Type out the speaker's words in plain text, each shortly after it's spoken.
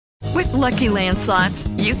With Lucky Land Slots,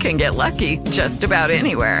 you can get lucky just about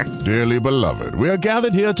anywhere. Dearly beloved, we are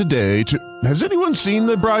gathered here today to... Has anyone seen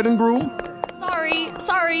the bride and groom?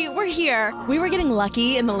 Sorry, we're here. We were getting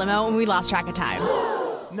lucky in the limo and we lost track of time.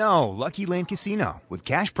 No, Lucky Land Casino, with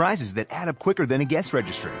cash prizes that add up quicker than a guest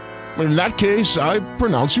registry. In that case, I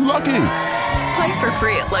pronounce you lucky. Play for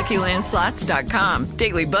free at LuckyLandSlots.com.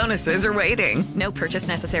 Daily bonuses are waiting. No purchase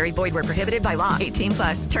necessary. Void where prohibited by law.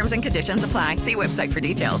 18+. Terms and conditions apply. See website for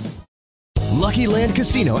details. Lucky Land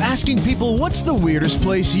Casino, asking people, what's the weirdest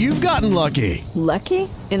place you've gotten lucky? Lucky?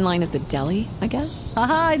 In line at the deli, I guess?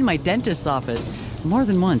 Aha, in my dentist's office. More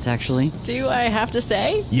than once, actually. Do I have to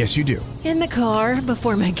say? Yes, you do. In the car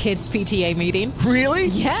before my kids' PTA meeting. Really?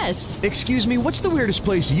 Yes. Excuse me, what's the weirdest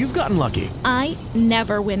place you've gotten lucky? I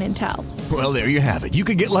never win and tell. Well, there you have it. You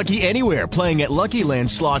can get lucky anywhere, playing at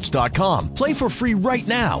LuckyLandSlots.com. Play for free right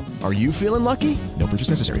now. Are you feeling lucky? No purchase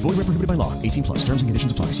necessary. Void where prohibited by law. 18+. Terms and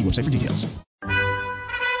conditions apply. See website for details.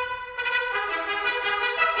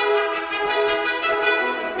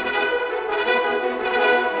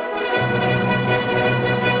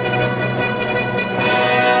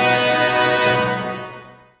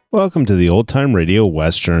 Welcome to the Old Time Radio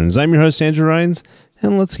Westerns. I'm your host, Andrew Rhynes,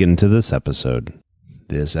 and let's get into this episode.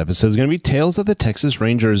 This episode is going to be Tales of the Texas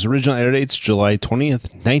Rangers. Original air date's July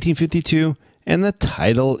 20th, 1952, and the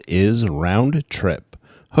title is Round Trip.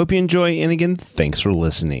 Hope you enjoy, and again, thanks for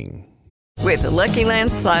listening. With Lucky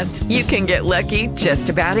Land Slots, you can get lucky just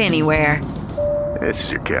about anywhere. This is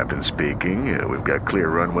your captain speaking. We've got clear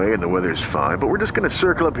runway and the weather's fine, but we're just going to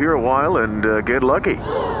circle up here a while and get lucky.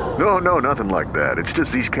 No, nothing like that. It's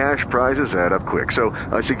just these cash prizes add up quick. So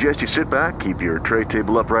I suggest you sit back, keep your tray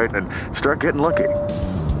table upright, and start getting lucky.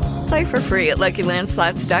 Play for free at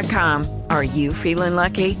LuckyLandSlots.com. Are you feeling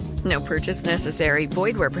lucky? No purchase necessary.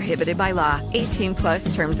 Void where prohibited by law.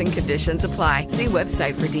 18+ terms and conditions apply. See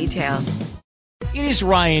website for details. It is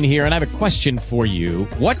Ryan here, and I have a question for you.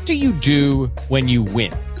 What do you do when you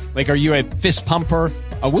win? Like, are you a fist pumper,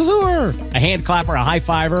 a woohooer, a hand clapper, a high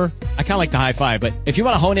fiver? I kind of like the high five, but if you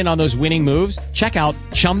want to hone in on those winning moves, check out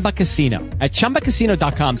Chumba Casino. At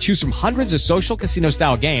ChumbaCasino.com, choose from hundreds of social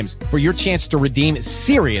casino-style games for your chance to redeem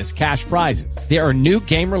serious cash prizes. There are new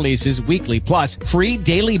game releases weekly, plus free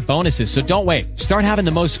daily bonuses, so don't wait. Start having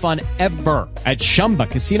the most fun ever at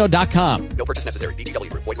ChumbaCasino.com. No purchase necessary.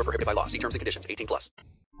 VGW. Void where prohibited by law. See terms and conditions. 18+.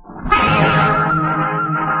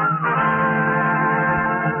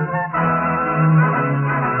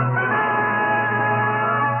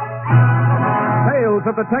 Tales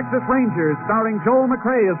of the Texas Rangers, starring Joel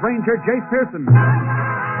McCrea as Ranger Jace Pearson.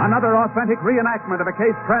 Another authentic reenactment of a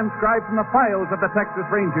case transcribed from the files of the Texas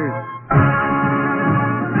Rangers.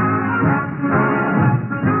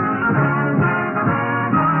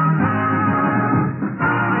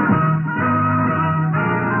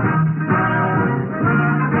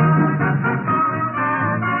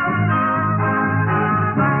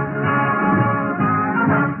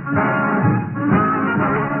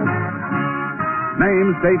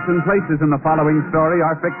 Names, dates, and places in the following story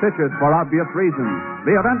are fictitious for obvious reasons.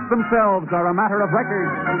 The events themselves are a matter of record.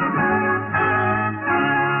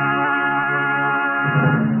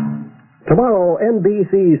 Tomorrow,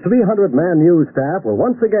 NBC's 300-man news staff will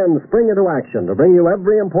once again spring into action to bring you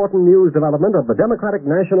every important news development of the Democratic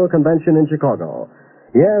National Convention in Chicago.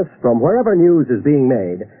 Yes, from wherever news is being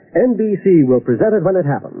made, NBC will present it when it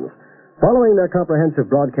happens. Following their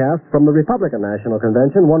comprehensive broadcast from the Republican National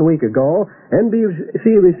Convention 1 week ago, NBC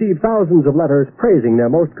received thousands of letters praising their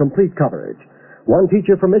most complete coverage. One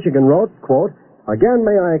teacher from Michigan wrote, quote, "Again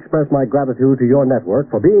may I express my gratitude to your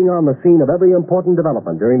network for being on the scene of every important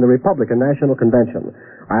development during the Republican National Convention.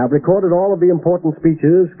 I have recorded all of the important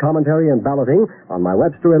speeches, commentary, and balloting on my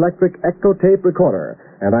Webster Electric Ectotape recorder,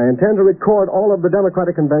 and I intend to record all of the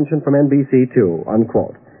Democratic Convention from NBC too,"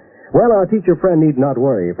 unquote. Well, our teacher friend need not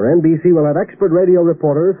worry, for NBC will have expert radio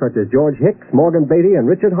reporters such as George Hicks, Morgan Beatty, and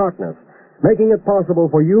Richard Harkness, making it possible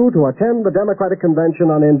for you to attend the Democratic Convention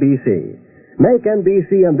on NBC. Make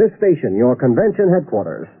NBC and this station your convention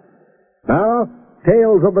headquarters. Now,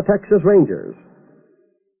 Tales of the Texas Rangers.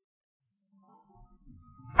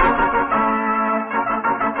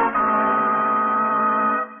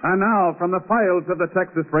 And now, from the files of the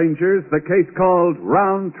Texas Rangers, the case called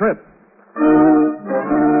Round Trip.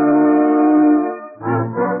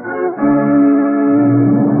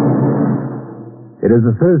 It is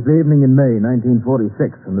a Thursday evening in May,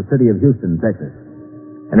 1946, in the city of Houston, Texas.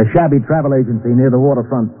 In a shabby travel agency near the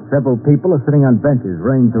waterfront, several people are sitting on benches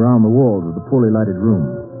ranged around the walls of the poorly lighted room.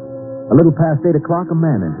 A little past 8 o'clock, a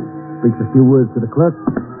man enters, speaks a few words to the clerk,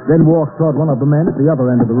 then walks toward one of the men at the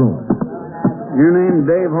other end of the room. Your name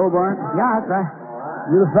Dave Hobart? Yeah, sir.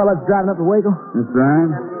 You the fella that's driving up to Waco? That's right.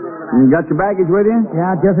 You got your baggage with you?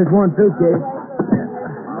 Yeah, just this one suitcase.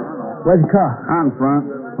 Where's your car? Out in front.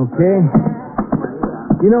 Okay.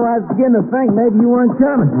 You know, I was beginning to think maybe you weren't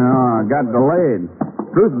coming. No, I got delayed.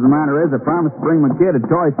 Truth of the matter is, I promised to bring my kid a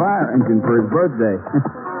toy fire engine for his birthday.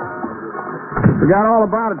 Forgot all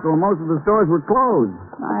about it till most of the stores were closed.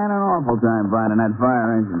 I had an awful time finding that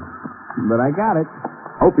fire engine. But I got it.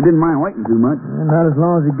 Hope you didn't mind waiting too much. Not as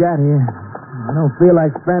long as you got here. I don't feel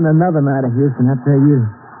like spending another night in Houston, I tell you.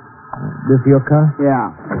 This your car?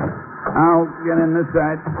 Yeah. I'll get in this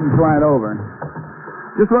side and slide over.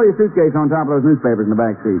 Just throw your suitcase on top of those newspapers in the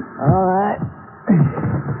back seat. All right.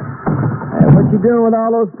 What you doing with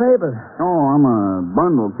all those papers? Oh, I'm a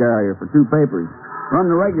bundle carrier for 2 papers. Run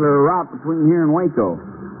the regular route between here and Waco.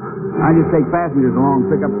 I just take passengers along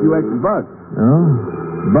and pick up a few extra bucks. Oh?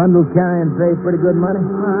 Bundle carrying pays pretty good money?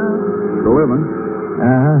 It's a living.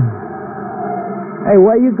 Uh-huh. Hey,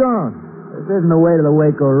 where you going? This isn't the way to the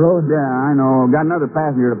Waco Road. Yeah, I know. Got another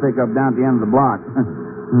passenger to pick up down at the end of the block.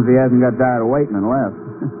 If he hasn't got tired of waiting and left.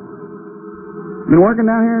 Been working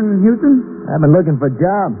down here in Houston? I've been looking for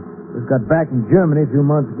jobs. Just got back from Germany a few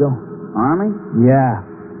months ago. Army? Yeah.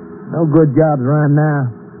 No good jobs around now.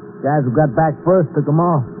 Guys who got back first took them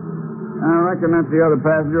off. I reckon that's the other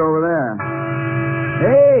passenger over there.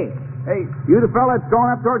 Hey, you the fella that's going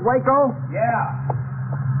up towards Waco? Yeah.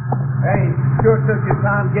 Hey, sure took your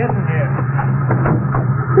time getting here.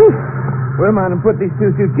 Where am I going to put these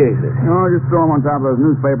 2 suitcases? Oh, just throw them on top of those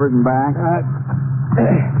newspapers and back.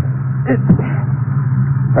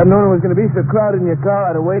 I'd known it was going to be so crowded in your car,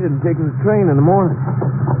 I'd have waited and taken the train in the morning.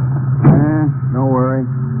 Don't worry.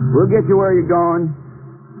 We'll get you where you're going.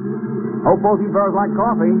 Hope both of you fellas like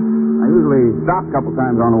coffee. I usually stop a couple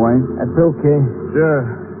times on the way. That's okay. Sure.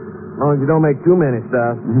 As long as you don't make too many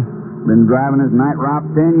stops. Been driving this night route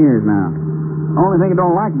 10 years now. Only thing I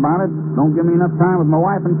don't like about it, don't give me enough time with my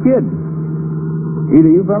wife and kids. Either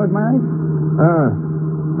you fellas married?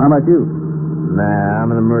 How about you? Nah, I'm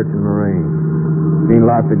in the Merchant Marine. Seen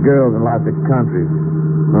lots of girls in lots of countries.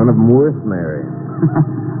 None of them worth marrying.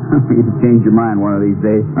 You'll change your mind one of these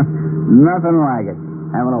days. Nothing like it.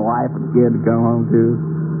 Having a wife and kid to come home to.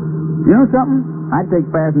 You know something? I take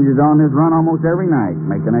passengers on this run almost every night.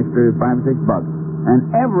 Make an extra $5 or $6.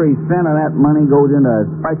 And every cent of that money goes into a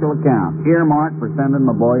special account, earmarked for sending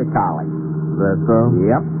my boy to college. Is that so?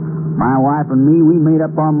 Yep. My wife and me, we made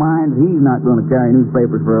up our minds he's not going to carry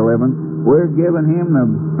newspapers for a living. We're giving him the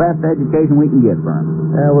best education we can get for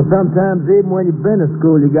him. Well, sometimes even when you've been to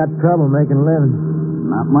school, you got trouble making a living.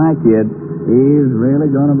 Not my kid. He's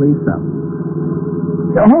really going to be something.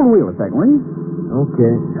 Hold the wheel a second, will you?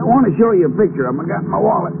 Okay. I want to show you a picture of him. I got in my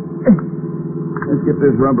wallet. Let's get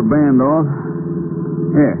this rubber band off.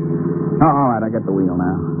 Here. Oh, all right, I got the wheel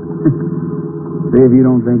now. See if you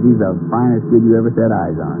don't think he's the finest kid you ever set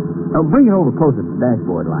eyes on. Oh, bring it over closer to the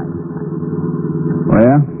dashboard light.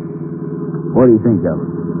 Well, what do you think of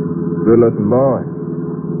him? Good-looking boy.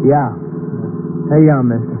 Yeah. Hey,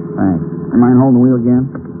 mister. Thanks. You mind holding the wheel again?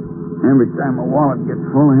 Every time my wallet gets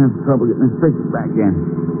full, I have trouble getting this picture back in.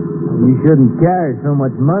 You shouldn't carry so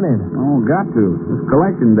much money. Oh, got to. It's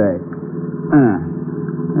collection day.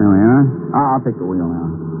 There we are. I'll take the wheel now.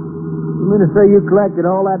 You mean to say you collected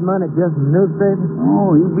all that money just in newspapers?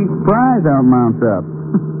 Oh, you'd be surprised how it mounts up.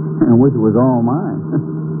 I wish it was all mine.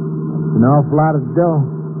 An awful lot of dough.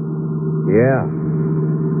 Yeah.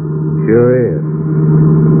 Sure is.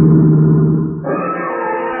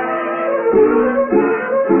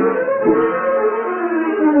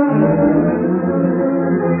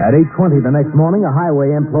 At 8:20 the next morning, a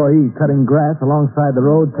highway employee cutting grass alongside the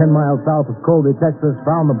road 10 miles south of Colby, Texas,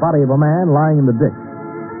 found the body of a man lying in the ditch.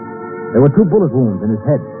 There were 2 bullet wounds in his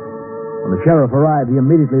head. When the sheriff arrived, he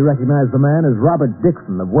immediately recognized the man as Robert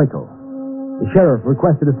Dixon of Waco. The sheriff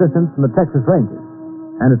requested assistance from the Texas Rangers,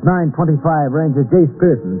 and at 9:25, Ranger Jace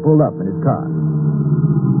Pearson pulled up in his car.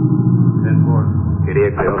 Get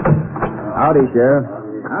here, Bill. Howdy, Sheriff.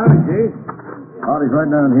 Howdy, Jace. Howdy's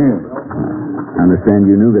right down here. I understand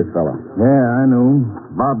you knew this fellow. Yeah, I knew.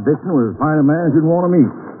 Bob Dixon was the kind of man you'd want to meet.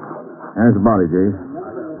 There's the body, Jace.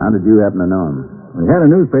 How did you happen to know him? We had a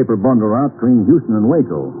newspaper bundle route between Houston and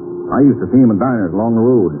Waco. I used to see him in diners along the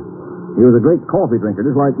road. He was a great coffee drinker,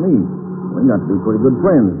 just like me. We got to be pretty good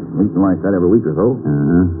friends, meeting like that every week or so.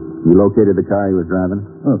 You located the car he was driving?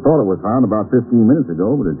 I thought it was found about 15 minutes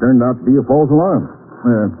ago, but it turned out to be a false alarm.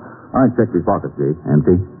 I checked his pockets, Jace.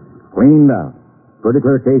 Empty? Cleaned out. Pretty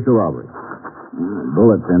clear case of robbery.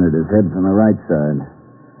 Bullets entered his head from the right side.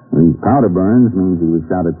 These powder burns means he was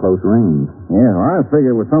shot at close range. Yeah, well, I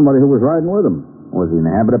figured it was somebody who was riding with him. Was he in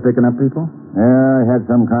the habit of picking up people? Yeah, I had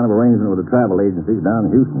some kind of arrangement with the travel agencies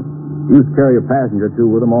down in Houston. Used to carry a passenger or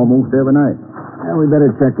two with them almost every night. Yeah, we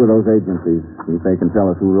better check with those agencies, see if they can tell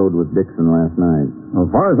us who rode with Dixon last night. Well,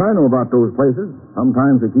 as far as I know about those places,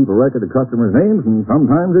 sometimes they keep a record of customers' names and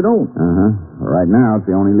sometimes they don't. Uh-huh. Right now, it's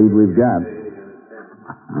the only lead we've got.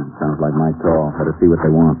 Sounds like my call. Better see what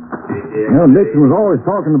they want. You know, Dixon was always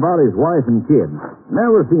talking about his wife and kids.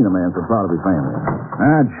 Never seen a man so proud of his family.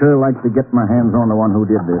 I'd sure like to get my hands on the one who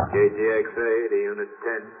did this. KTXA to Unit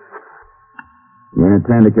 10. Unit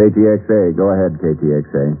 10 to KTXA. Go ahead,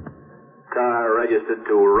 KTXA. Car registered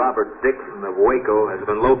to Robert Dixon of Waco has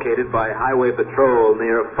been located by Highway Patrol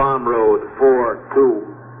near Farm Road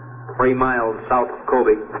 4-2, 3 miles south of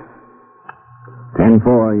Colby.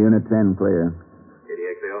 10-4, Unit 10, clear.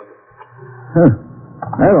 KTXA Austin. Huh.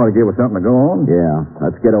 That ought to give us something to go on. Yeah,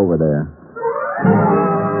 let's get over there.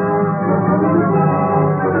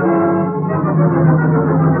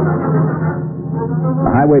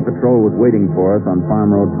 The Highway Patrol was waiting for us on Farm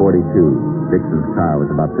Road 42. Dixon's car was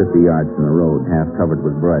about 50 yards from the road, half covered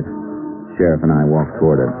with brush. Sheriff and I walked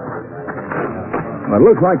toward it. Well, it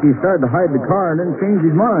looks like he started to hide the car and then changed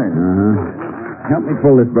his mind. Uh-huh. Help me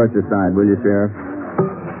pull this brush aside, will you, Sheriff?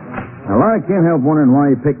 Well, I can't help wondering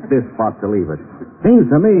why he picked this spot to leave it.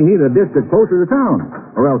 Seems to me he'd have dished it closer to town,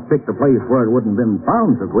 or else picked a place where it wouldn't have been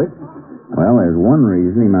found so quick. Well, there's one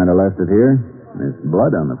reason he might have left it here. There's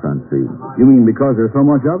blood on the front seat. You mean because there's so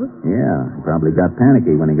much of it? Yeah, he probably got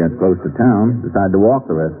panicky when he got close to town, decided to walk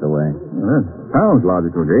the rest of the way. Well, that sounds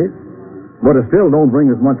logical, Jake. But it still don't bring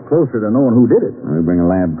us much closer to knowing who did it. We bring a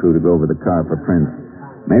lab crew to go over the car for prints.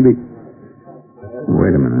 Maybe...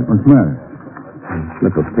 Wait a minute. What's the matter?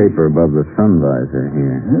 Slip of paper above the sun visor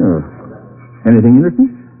here. Yeah. Anything interesting?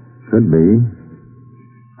 Could be.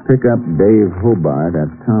 Pick up Dave Hobart at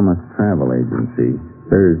Thomas Travel Agency,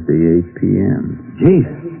 Thursday, 8 p.m. Jeez,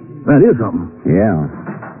 that is something. Yeah.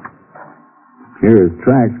 Here is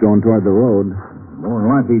tracks going toward the road. More than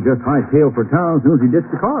likely he just hightailed for town as soon as he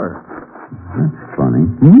ditched the car. That's funny.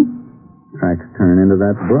 Tracks turn into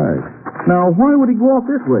that brush. Now, why would he go off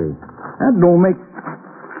this way? That don't make...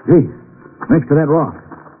 Gee, next to that rock.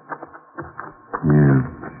 Yeah.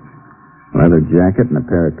 Leather jacket and a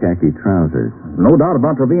pair of khaki trousers. No doubt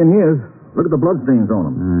about there being his. Look at the bloodstains on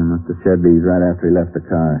them. Must have shed these right after he left the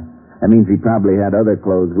car. That means he probably had other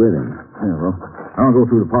clothes with him. Yeah, well, I'll go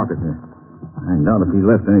through the pocket here. I doubt if he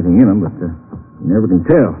left anything in them, but you never can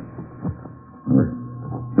tell. Well, there's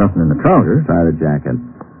nothing in the trousers. Try the jacket.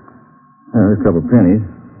 There's a couple of pennies.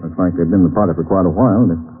 Looks like they've been in the pocket for quite a while.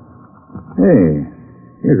 But... Hey,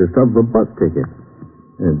 here's a stub of a bus ticket.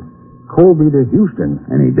 It's Colby to Houston.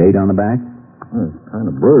 Any date on the back? Well, it's kind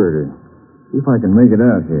of blurred. See if I can make it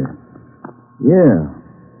out here. Yeah.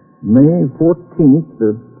 May 14th to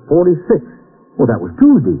 46. Well, that was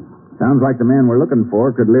Tuesday. Sounds like the man we're looking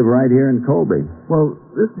for could live right here in Colby. Well,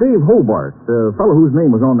 this Dave Hobart, the fellow whose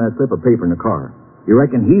name was on that slip of paper in the car, you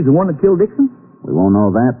reckon he's the one that killed Dixon? We won't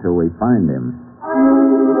know that till we find him.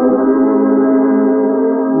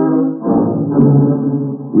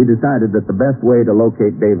 We decided that the best way to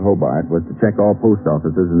locate Dave Hobart was to check all post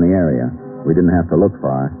offices in the area. We didn't have to look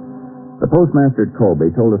far. The postmaster at Colby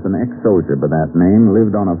told us an ex-soldier by that name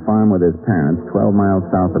lived on a farm with his parents 12 miles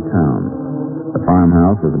south of town. The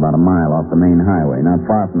farmhouse was about a mile off the main highway, not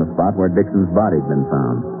far from the spot where Dixon's body had been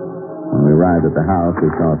found. When we arrived at the house,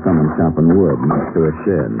 we saw someone chopping wood next to a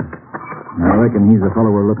shed. I reckon he's the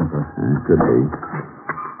fellow we're looking for. Could be.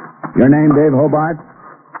 Your name, Dave Hobart?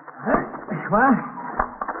 What?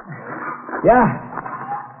 Yeah.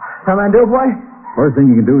 Something I do, boy? First thing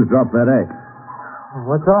you can do is drop that axe.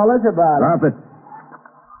 What's all this about? Drop it.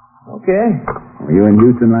 Okay. Were you in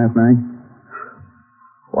Houston last night?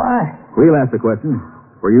 Why? We'll ask the question.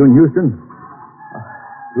 Were you in Houston?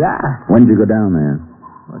 Yeah. When did you go down there?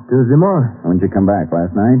 Tuesday morning. When did you come back?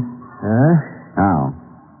 Last night? Huh? How?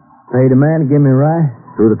 Paid a man to give me a ride.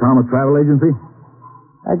 Through the Thomas Travel Agency?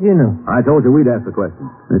 How'd you know? I told you we'd ask the question.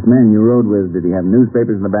 This man you rode with, did he have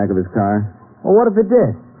newspapers in the back of his car? Well, what if it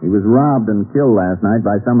did? He was robbed and killed last night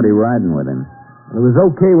by somebody riding with him. It was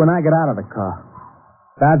okay when I got out of the car.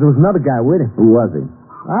 Besides, there was another guy with him. Who was he?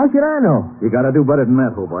 How should I know? You gotta do better than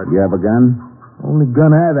that, Hobart. You have a gun? Only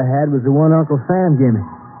gun I ever had was the one Uncle Sam gave me.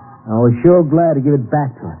 I was sure glad to give it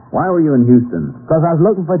back to him. Why were you in Houston? Because I was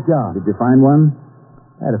looking for a job. Did you find one?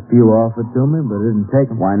 I had a few offered to me, but I didn't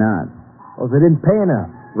take them. Why not? Because they didn't pay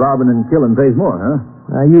enough. Robbing and killing pays more, huh?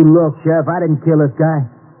 Now, you look, Sheriff. I didn't kill this guy.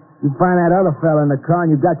 You find that other fella in the car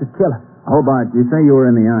and you got your killer. Hobart, you say you were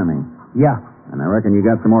in the Army. Yeah. And I reckon you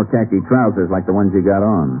got some more khaki trousers like the ones you got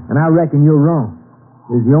on. And I reckon you're wrong.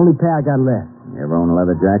 It's the only pair I got left. You ever own a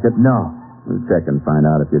leather jacket? No. We'll check and find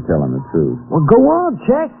out if you're telling the truth. Well, go on,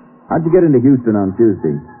 check. How'd you get into Houston on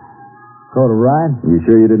Tuesday? Go to ride. You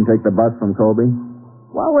sure you didn't take the bus from Colby?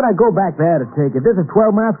 Why would I go back there to take it? This is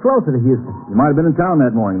 12 miles closer to Houston. You might have been in town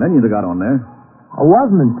that morning. Then you'd have got on there. I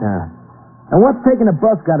wasn't in town. And what's taking a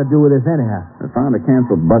bus got to do with this anyhow? I found a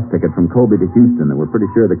canceled bus ticket from Colby to Houston that we're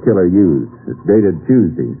pretty sure the killer used. It's dated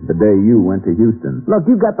Tuesday, the day you went to Houston. Look,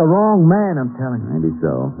 you got the wrong man, I'm telling you. Maybe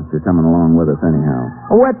so. But you're coming along with us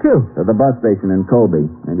anyhow. Oh, where to? To the bus station in Colby.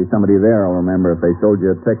 Maybe somebody there will remember if they sold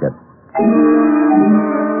you a ticket.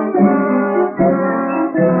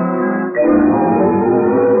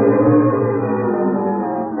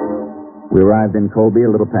 We arrived in Colby a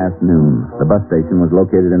little past noon. The bus station was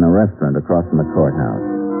located in a restaurant across from the courthouse.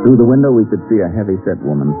 Through the window, we could see a heavy-set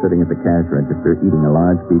woman sitting at the cash register eating a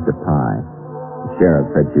large piece of pie. The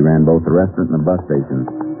sheriff said she ran both the restaurant and the bus station.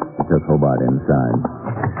 He took Hobart inside.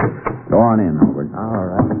 Go on in, Hobart. All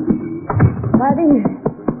right. Marty,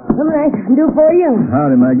 something I can do for you?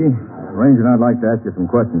 Howdy, Maggie. Ranger and I'd like to ask you some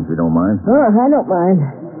questions, if you don't mind. Oh, I don't mind.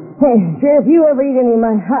 Hey, Sheriff, you ever eat any of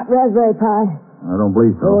my hot raspberry pie? I don't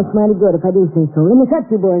believe so. Oh, it's mighty good if I do say so. Let me cut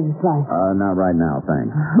you boys a slice. Not right now, thanks.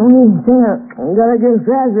 Only thing I got against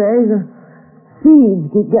raspberries are seeds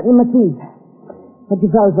keep getting in my teeth. What you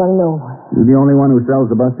fellas want to know? You the only one who sells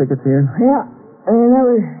the bus tickets here? Yeah. And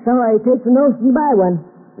never somebody takes a notion to buy one.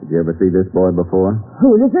 Did you ever see this boy before?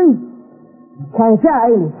 Who, this one? Kind of shy,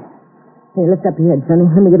 ain't he? Hey, lift up your head, Sonny.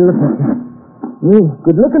 Let me get a look at you.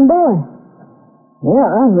 Good-looking boy. Yeah,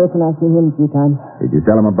 I reckon I've seen him a few times. Did you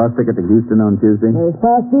sell him a bus ticket to Houston on Tuesday? This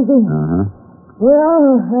past Tuesday? Uh-huh.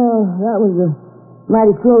 Well, that was a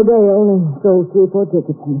mighty slow day. I only sold 3 or 4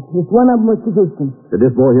 tickets. Just one of them was to Houston. Did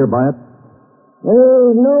this boy here buy it?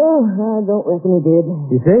 No, I don't reckon he did.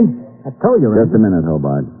 You see? I told you, Just a minute,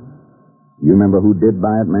 Hobart. You remember who did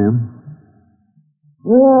buy it, ma'am?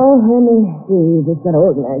 Well, let me see. Just got to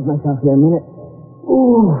organize myself here a minute.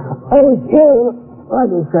 Ooh, okay. I'll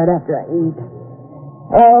just right after I eat.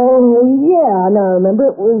 Oh, yeah, now I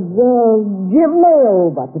remember. It was Jim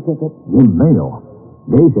Mayo bought the ticket. Jim Mayo?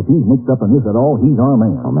 Dave, if he's mixed up in this at all, he's our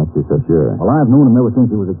man. What makes you so sure? Well, I've known him ever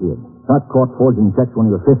since he was a kid. Got caught forging checks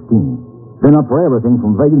when he was 15. Been up for everything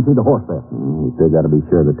from vagrancy to horse theft. We still got to be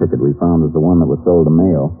sure the ticket we found was the one that was sold to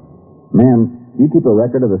Mayo. Ma'am, you keep a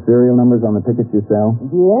record of the serial numbers on the tickets you sell?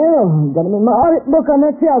 Yeah, got them in my audit book on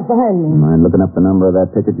that shelf behind me. Mind looking up the number of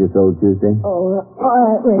that ticket you sold Tuesday? Oh, all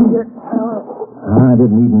right, Ranger. I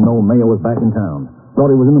didn't even know Mayo was back in town. Thought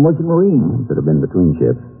he was in the Merchant Marine. Should have been between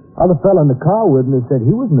ships. Other fella in the car with me said he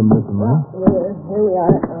was in the Merchant Marine. Here we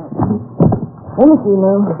are. Let me see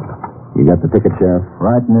now. You got the ticket, Sheriff?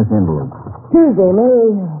 Right in this envelope. Tuesday,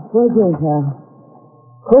 May 14th.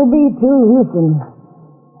 Colby to Houston.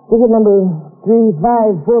 Ticket number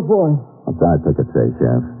 3544. What's our ticket say,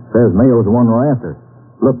 Sheriff? Says Mayo's the one we're after.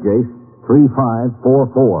 Look, Jace,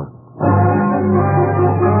 3544.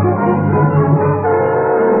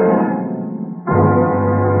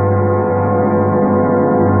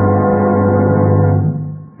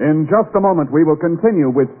 In just a moment, we will continue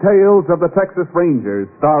with Tales of the Texas Rangers,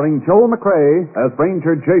 starring Joel McRae as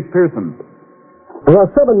Ranger Jace Pearson. There are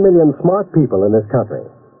 7 million smart people in this country.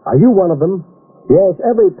 Are you one of them? Yes,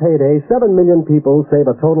 every payday, 7 million people save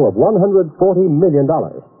a total of $140 million.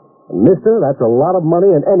 And mister, that's a lot of money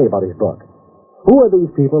in anybody's book. Who are these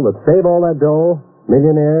people that save all that dough?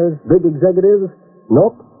 Millionaires? Big executives?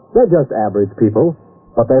 Nope, they're just average people.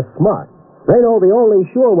 But they're smart. They know the only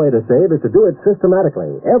sure way to save is to do it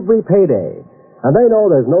systematically, every payday. And they know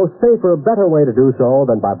there's no safer, better way to do so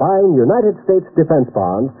than by buying United States defense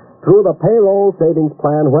bonds through the payroll savings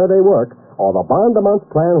plan where they work or the bond-a-month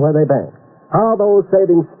plan where they bank. How those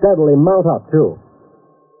savings steadily mount up, too.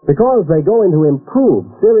 Because they go into improved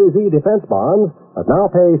Series E defense bonds that now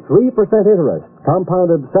pay 3% interest,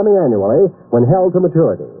 compounded semi-annually when held to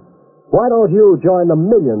maturity. Why don't you join the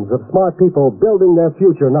millions of smart people building their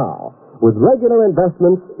future now with regular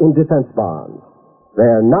investments in defense bonds?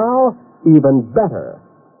 They're now even better.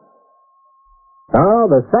 Now,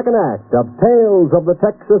 the second act of Tales of the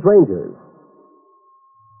Texas Rangers.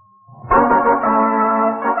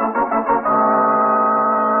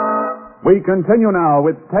 We continue now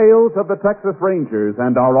with Tales of the Texas Rangers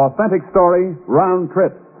and our authentic story, Round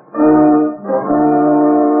Trip.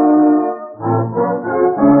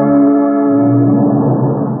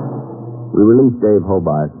 We released Dave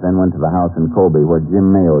Hobart, then went to the house in Colby where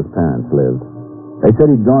Jim Mayo's parents lived. They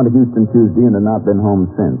said he'd gone to Houston Tuesday and had not been home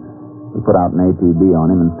since. We put out an APB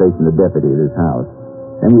on him and stationed a deputy at his house.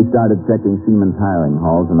 Then we started checking Seaman's hiring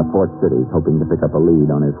halls in the port cities, hoping to pick up a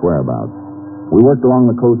lead on his whereabouts. We worked along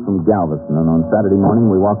the coast from Galveston, and on Saturday morning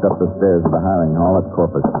we walked up the stairs of the hiring hall at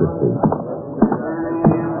Corpus Christi.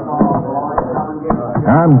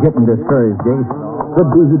 I'm getting discouraged, Jace. Could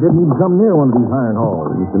be he didn't even come near one of these iron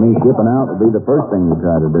halls. Used to me shipping out would be the first thing you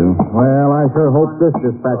try to do. Well, I sure hope this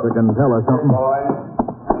dispatcher can tell us something.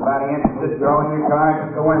 Anybody interested in throwing your cards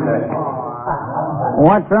at the window?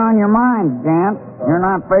 What's on your mind, Gant? You're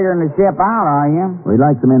not figuring to ship out, are you? We'd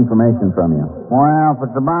like some information from you. Well, if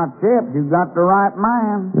it's about ships, you've got the right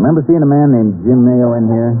man. You remember seeing a man named Jim Mayo in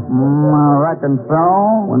here? I reckon so.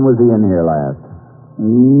 When was he in here last?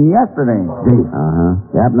 Yesterday. Uh-huh.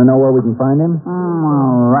 You happen to know where we can find him?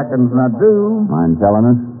 I reckon I do. Mind telling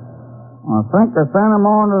us? I think I sent him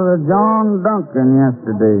on to the John Duncan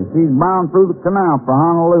yesterday. She's bound through the canal for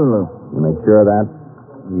Honolulu. You make sure of that?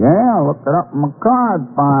 Yeah, I looked it up in my card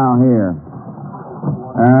file here.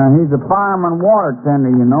 He's a fireman water tender,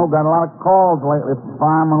 you know. Got a lot of calls lately for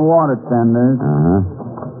fireman water tenders.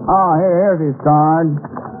 Uh-huh. Oh, here's his card.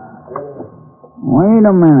 Wait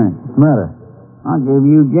a minute. What's the matter? I gave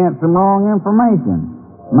you gents some wrong information.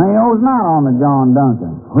 Mayo's not on the John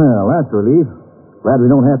Duncan. Well, that's a relief. Glad we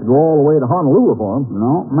don't have to go all the way to Honolulu for him.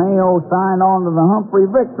 No, Mayo signed on to the Humphrey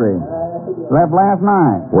Victory. Left last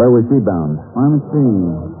night. Where was she bound? Let me see.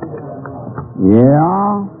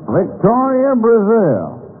 Yeah, Victoria,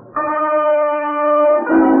 Brazil.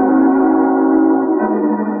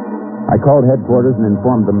 I called headquarters and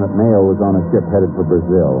informed them that Mayo was on a ship headed for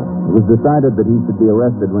Brazil. It was decided that he should be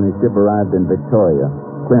arrested when his ship arrived in Victoria.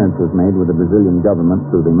 Clearance was made with the Brazilian government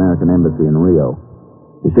through the American embassy in Rio.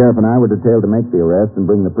 The sheriff and I were detailed to make the arrest and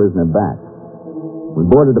bring the prisoner back. We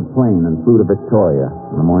boarded a plane and flew to Victoria.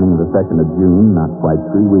 On the morning of the 2nd of June, not quite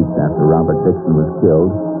 3 weeks after Robert Dixon was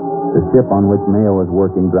killed, the ship on which Mayo was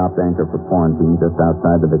working dropped anchor for quarantine just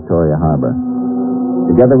outside the Victoria harbor.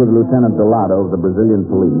 Together with Lieutenant Delato of the Brazilian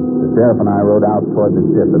police, the sheriff and I rode out toward the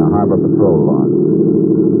ship in a harbor patrol launch.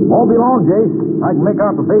 Won't be long, Jace. I can make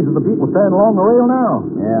out the faces of the people standing along the rail now.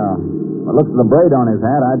 Yeah. By the looks of the braid on his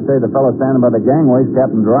hat, I'd say the fellow standing by the gangway is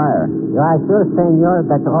Captain Dreyer. You are sure, senor,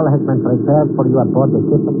 that all has been prepared for you aboard the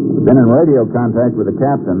ship? Been in radio contact with the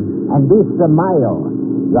captain. And this Mayo,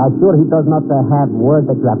 you are sure he does not have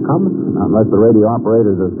word that you have come? Not unless the radio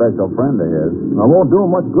operator is a special friend of his. It won't do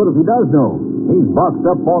him much good if he does know. He's boxed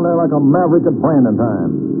up on there like a maverick at Brandon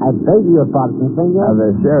time. I beg your pardon, senor. Now,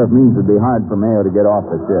 the sheriff means it'd be hard for Mayo to get off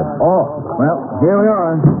the ship. Oh, well, here we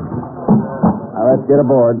are. Now, let's get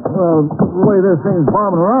aboard. Well, the way this thing's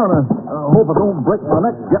bombing around, I hope I don't break my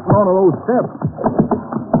neck getting onto those steps.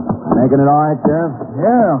 Making it all right, Sheriff?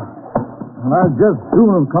 Yeah. And I'd just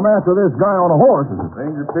soon have come after this guy on a horse.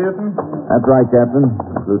 Ranger Pearson? That's right, Captain.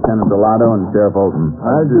 Lieutenant Delato and Sheriff Olton.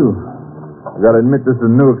 I do. I gotta admit this is a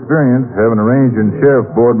new experience, having a ranger and sheriff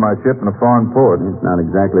board my ship in a foreign port. It's not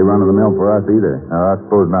exactly run-of-the-mill for us either. No, I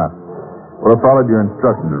suppose not. Well, I followed your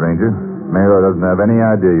instructions, Ranger. Mayo doesn't have any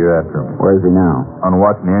idea you're after him. Where is he now? On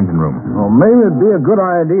watch in the engine room. Well, maybe it'd be a good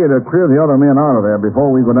idea to clear the other men out of there before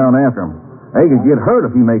we go down after him. They could get hurt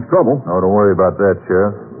if he makes trouble. Oh, don't worry about that,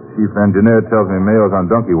 Sheriff. Chief engineer tells me Mayo's on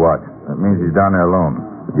donkey watch. That means he's down there alone.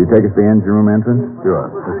 Would you take us to the engine room entrance? Sure.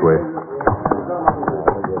 This way.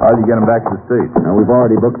 How'd you get him back to the States? Now, we've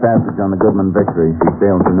already booked passage on the Goodman Victory. She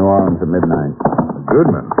sailed to New Orleans at midnight.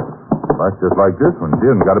 Goodman? That's just like this one. She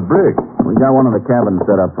hasn't got a brig. We got one of the cabins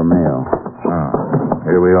set up for Mayo. Oh,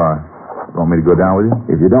 here we are. You want me to go down with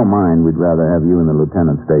you? If you don't mind, we'd rather have you and the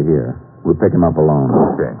lieutenant stay here. We'll pick him up alone.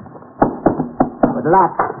 Okay. Good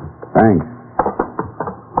luck. Thanks.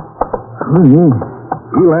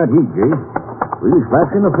 Feel that heat, Jace. Really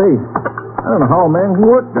slaps in the face. I don't know how a man can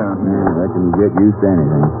work down here. Yeah, I reckon you get used to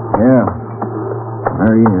anything. Yeah.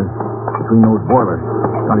 There he is, between those boilers.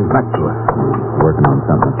 Got his back to us. He's working on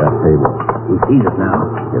something at that table. He sees us now.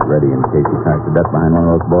 Get ready in case he tries to duck behind one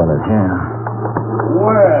of those boilers. Yeah.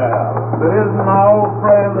 Well, it isn't my old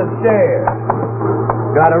friend the sheriff.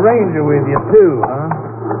 Got a ranger with you, too, huh?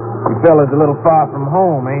 You fellas a little far from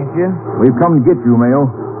home, ain't you? We've come to get you, Mayo.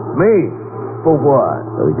 Me? For what?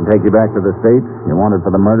 So we can take you back to the States? You're wanted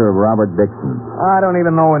for the murder of Robert Dixon. I don't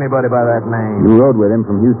even know anybody by that name. You rode with him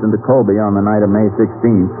from Houston to Colby on the night of May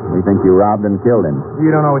 16th. We think you robbed and killed him.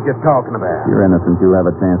 You don't know what you're talking about. If you're innocent, you'll have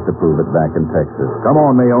a chance to prove it back in Texas. Come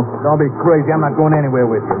on, Mayo. Don't be crazy. I'm not going anywhere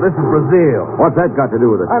with you. This is Brazil. What's that got to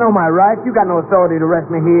do with it? I know my rights. You got no authority to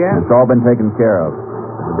arrest me here. It's all been taken care of.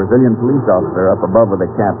 There's a Brazilian police officer up above with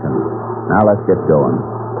the captain. Now let's get going.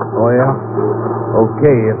 Oh, yeah?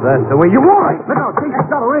 Okay, if that's the way you want it. Look out,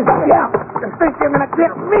 Jason's got a razor. Yeah. You think you're going to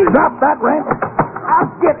get me? Drop that wrench.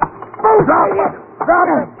 I'll get both of you. Drop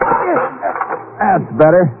it. That's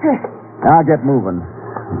better. Now get moving.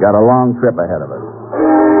 We've got a long trip ahead of us.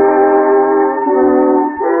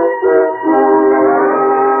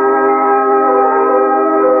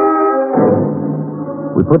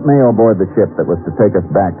 We put Mayo aboard the ship that was to take us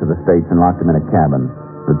back to the States and locked him in a cabin.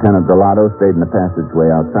 Lieutenant Delado stayed in the passageway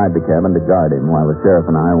outside the cabin to guard him, while the sheriff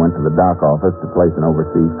and I went to the dock office to place an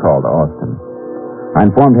overseas call to Austin. I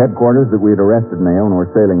informed headquarters that we had arrested Mayo and were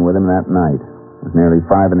sailing with him that night. It was nearly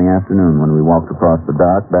 5 in the afternoon when we walked across the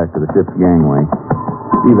dock back to the ship's gangway.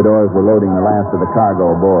 Stevedores were loading the last of the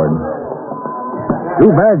cargo aboard.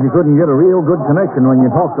 Too bad you couldn't get a real good connection when you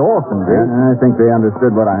talked to Austin, Jake. I think they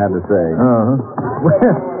understood what I had to say. Uh-huh.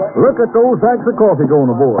 Well, look at those sacks of coffee going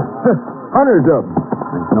aboard. Hundreds of them.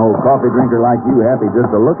 Makes an old coffee drinker like you happy just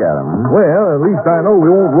to look at them, huh? Well, at least I know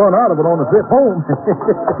we won't run out of it on the trip home.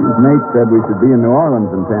 His mate said we should be in New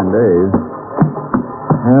Orleans in 10 days.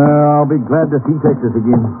 I'll be glad to see Texas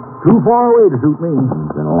again. Too far away to suit me.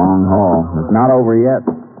 It's been a long haul. It's not over yet.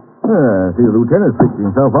 See, the lieutenant's fixing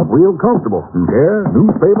himself up real comfortable. Chair,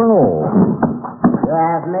 newspaper and all. You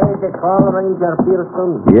have made the call, Ranger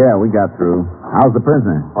Pearson? Yeah, we got through. How's the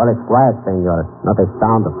prisoner? All is quiet, senor. Not a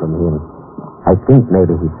sound from him. I think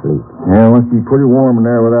maybe he's asleep. Yeah, it must be pretty warm in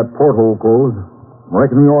there with that porthole closed.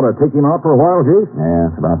 Reckon we ought to take him out for a while, Jace?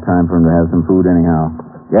 Yeah, it's about time for him to have some food anyhow.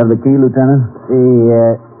 You have the key, Lieutenant?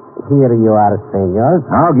 Here you are, senor.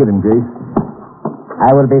 I'll get him, Jace.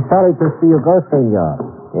 I will be sorry to see you go, senor.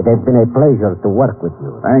 It has been a pleasure to work with you.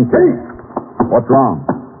 Thank you. What's wrong?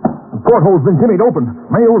 The porthole's been jimmied open.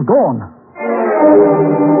 Mayo's gone.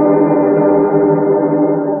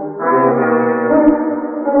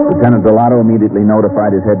 Lieutenant Delado immediately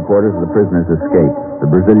notified his headquarters of the prisoner's escape. The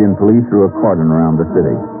Brazilian police threw a cordon around the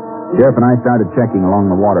city. Sheriff and I started checking along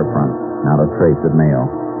the waterfront. Not a trace of Mayo.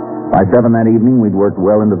 By 7 that evening, we'd worked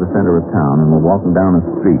well into the center of town and were walking down a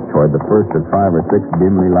street toward the first of 5 or 6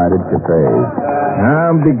 dimly lighted cafes.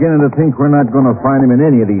 I'm beginning to think we're not going to find him in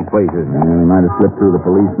any of these places. He might have slipped through the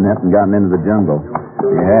police net and gotten into the jungle.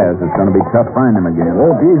 If he has, it's going to be tough finding him again.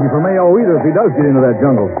 Won't be easy for Mayo either if he does get into that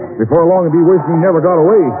jungle. Before long, he'll be wishing he never got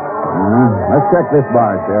away. Let's check this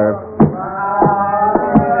bar, Sheriff.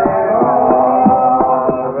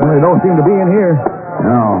 Well, they don't seem to be in here.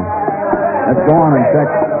 No. Let's go on and check.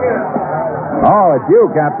 Oh, it's you,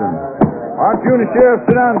 Captain. Why don't you and the sheriff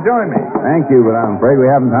sit down and join me? Thank you, but I'm afraid we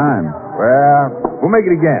haven't time. Well, we'll make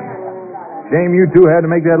it again. Shame you two had to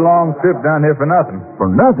make that long trip down here for nothing. For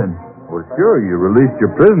nothing? Well, sure, you released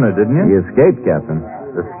your prisoner, didn't you? He escaped, Captain.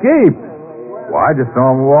 Escaped? Well, I just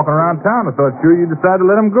saw him walking around town. I thought sure you decided to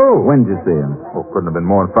let him go. When did you see him? Well, couldn't have been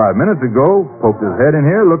more than 5 minutes ago. Poked his head in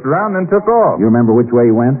here, looked around, and then took off. You remember which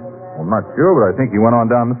way he went? Well, I'm not sure, but I think he went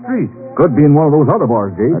on down the street. Could be in one of those other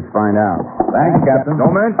bars, Jake. Let's find out. Thanks, Captain.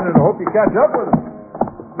 Don't mention it. I hope you catch up with him.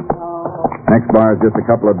 Next bar is just a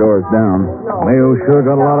couple of doors down. Mayo sure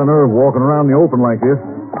got a lot of nerve walking around in the open like this.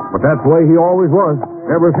 But that's the way he always was,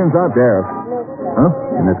 ever since I... Sheriff.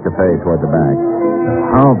 Huh? In this cafe toward the back.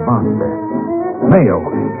 How about that? Mayo,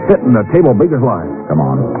 sitting at a table big as life. Come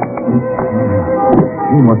on.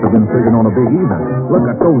 He must have been figuring on a big even. Look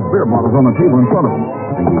at those beer bottles on the table in front of him.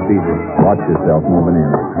 I think he sees us. Watch yourself moving in.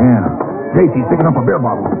 Yeah. Casey's picking up a beer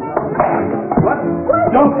bottle. What?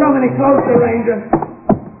 Don't come any closer, Ranger.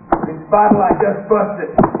 This bottle I just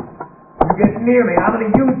busted. You get near me, I'm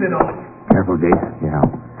going to use it on you. Careful, Jace. Yeah.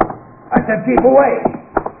 I said keep away.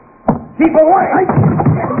 Keep away.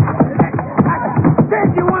 Said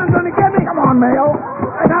you weren't going to get me. Come on, Mayo.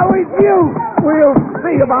 Now it's you. We'll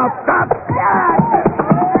see about that.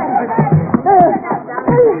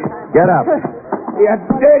 Get up. You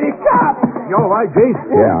dirty cop. You all right, Jace?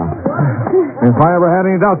 Yeah. If I ever had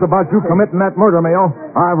any doubts about you committing that murder, Mayo,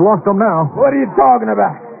 I've lost them now. What are you talking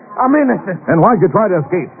about? I'm innocent. And why'd you try to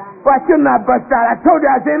escape? Why shouldn't I bust out? I told you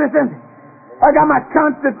I was innocent. I got my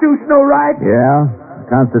constitutional right. Yeah?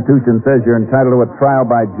 The Constitution says you're entitled to a trial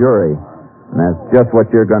by jury. And that's just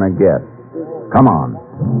what you're going to get. Come on.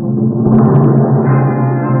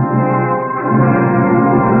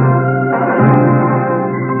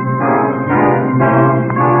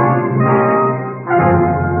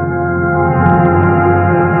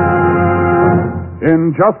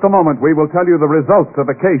 In just a moment, we will tell you the results of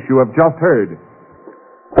the case you have just heard.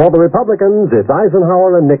 For the Republicans, it's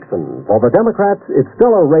Eisenhower and Nixon. For the Democrats, it's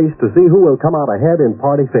still a race to see who will come out ahead in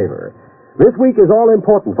party favor. This week is all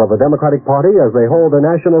important for the Democratic Party as they hold their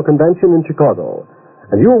national convention in Chicago.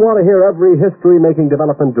 And you'll want to hear every history-making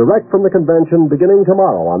development direct from the convention beginning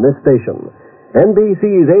tomorrow on this station.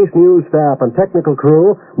 NBC's Ace News staff and technical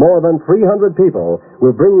crew, more than 300 people,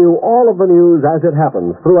 will bring you all of the news as it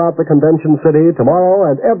happens throughout the convention city tomorrow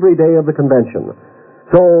and every day of the convention.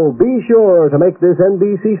 So be sure to make this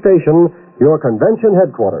NBC station your convention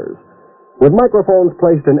headquarters. With microphones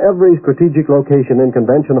placed in every strategic location in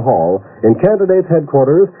Convention Hall, in candidates'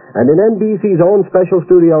 headquarters, and in NBC's own special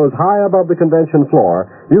studios high above the convention floor,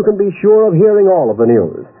 you can be sure of hearing all of the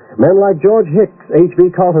news. Men like George Hicks,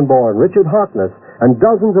 H.V. Kaltenborn, Richard Harkness, and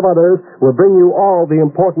dozens of others will bring you all the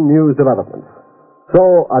important news developments.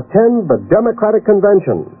 So attend the Democratic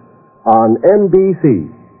Convention on NBC.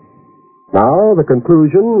 Now, the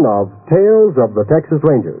conclusion of Tales of the Texas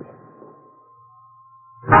Rangers.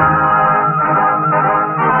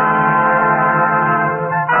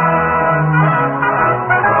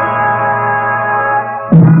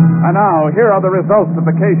 And now, here are the results of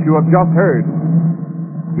the case you have just heard.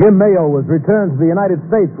 Jim Mayo was returned to the United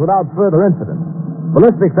States without further incident.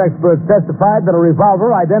 Ballistics experts testified that a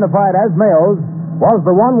revolver identified as Mayo's was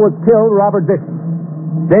the one which killed Robert Dixon.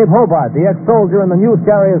 Dave Hobart, the ex-soldier in the news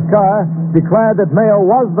carrier's car, declared that Mayo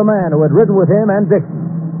was the man who had ridden with him and Dixon.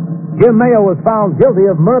 Jim Mayo was found guilty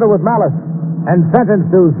of murder with malice and sentenced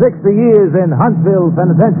to 60 years in Huntsville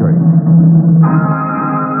Penitentiary.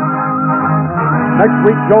 Next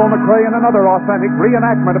week, Joel McRae in another authentic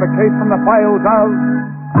reenactment of a case from the files of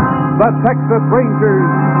the Texas Rangers.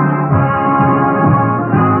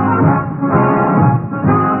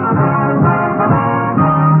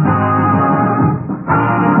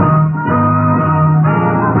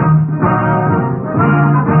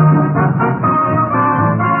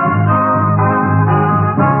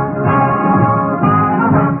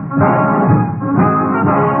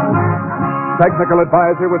 Technical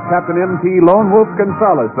advisor was Captain M.T. Lone Wolf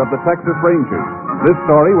Gonzalez of the Texas Rangers. This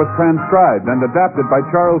story was transcribed and adapted by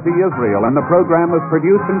Charles E. Israel, and the program was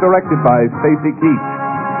produced and directed by Stacy Keach.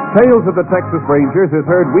 Tales of the Texas Rangers is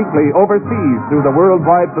heard weekly overseas through the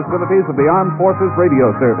worldwide facilities of the Armed Forces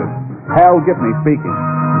Radio Service. Hal Gibney speaking.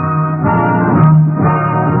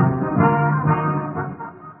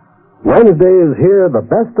 Wednesday is here, the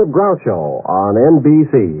Best of Groucho on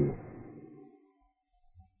NBC.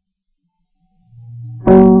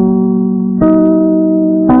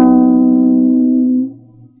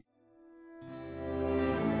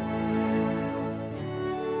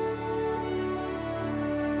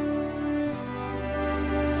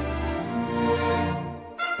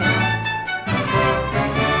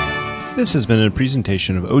 This has been a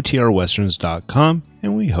presentation of OTRWesterns.com,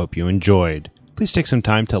 and we hope you enjoyed. Please take some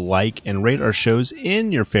time to like and rate our shows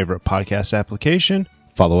in your favorite podcast application.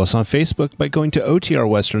 Follow us on Facebook by going to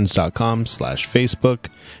OTRWesterns.com/Facebook.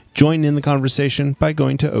 Join in the conversation by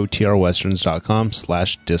going to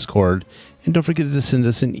OTRWesterns.com/Discord. And don't forget to send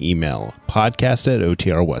us an email,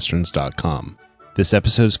 podcast@OTRWesterns.com. This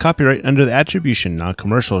episode is copyright under the attribution,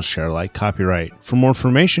 non-commercial, share alike copyright. For more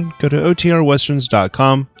information, go to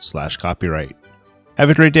OTRWesterns.com/copyright. Have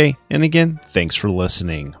a great day, and again, thanks for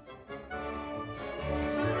listening.